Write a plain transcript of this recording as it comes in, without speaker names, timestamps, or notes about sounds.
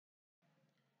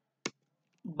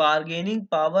bargaining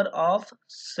power of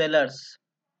sellers.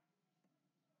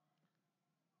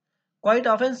 Quite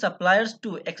often, suppliers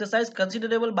too exercise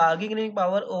considerable bargaining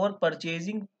power over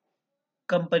purchasing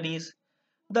companies.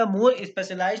 The more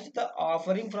specialized the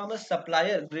offering from a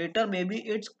supplier, greater may be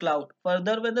its clout.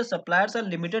 Further, when the suppliers are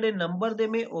limited in number, they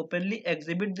may openly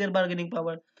exhibit their bargaining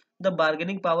power. The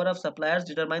bargaining power of suppliers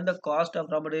determine the cost of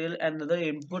raw material and other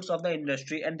inputs of the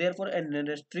industry, and therefore an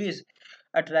industry's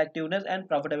attractiveness and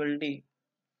profitability.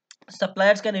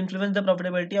 Suppliers can influence the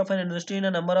profitability of an industry in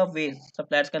a number of ways.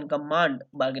 Suppliers can command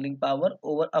bargaining power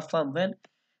over a firm when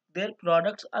their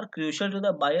products are crucial to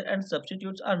the buyer and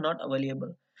substitutes are not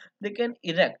available. They can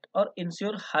erect or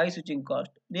ensure high switching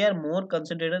cost. They are more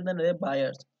concentrated than their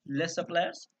buyers. Less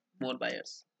suppliers, more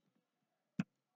buyers.